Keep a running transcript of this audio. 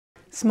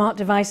Smart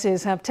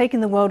devices have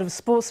taken the world of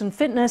sports and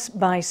fitness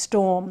by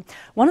storm.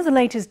 One of the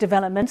latest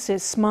developments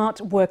is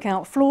smart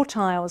workout floor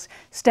tiles.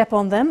 Step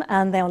on them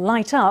and they'll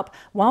light up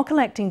while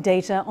collecting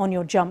data on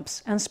your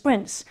jumps and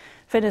sprints.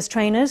 Fitness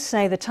trainers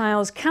say the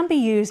tiles can be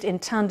used in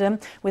tandem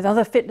with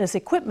other fitness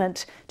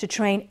equipment to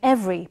train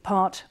every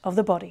part of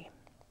the body.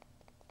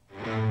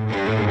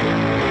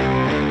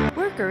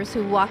 Workers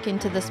who walk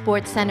into the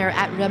sports center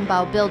at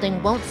Renbao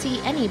building won't see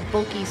any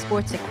bulky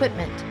sports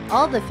equipment.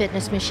 All the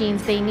fitness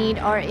machines they need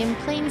are in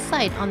plain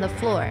sight on the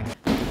floor.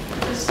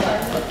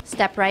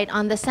 Step right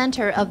on the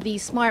center of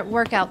these smart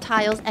workout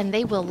tiles and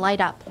they will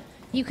light up.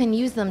 You can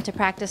use them to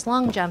practice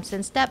long jumps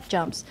and step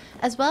jumps,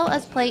 as well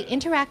as play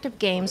interactive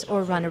games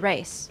or run a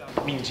race.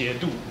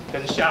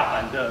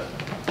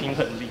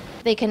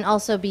 They can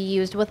also be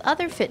used with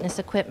other fitness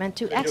equipment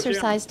to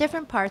exercise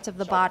different parts of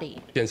the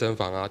body. In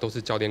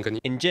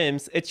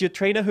gyms, it's your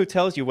trainer who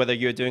tells you whether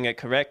you're doing it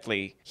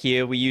correctly.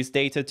 Here, we use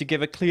data to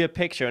give a clear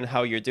picture on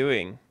how you're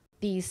doing.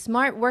 These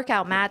smart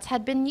workout mats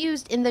had been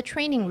used in the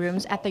training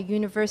rooms at the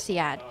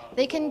Universiade.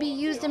 They can be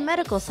used in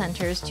medical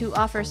centers to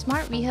offer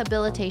smart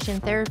rehabilitation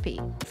therapy.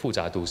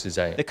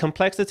 The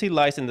complexity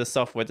lies in the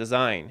software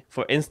design.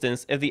 For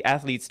instance, if the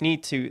athletes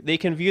need to, they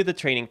can view the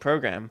training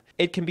program.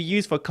 It can be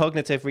used for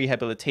cognitive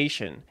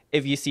rehabilitation.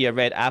 If you see a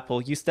red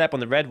apple, you step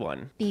on the red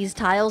one. These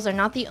tiles are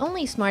not the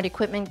only smart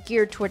equipment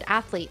geared toward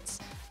athletes.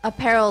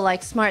 Apparel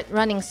like smart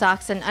running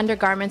socks and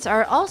undergarments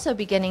are also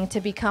beginning to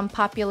become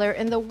popular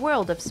in the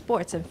world of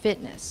sports and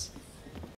fitness.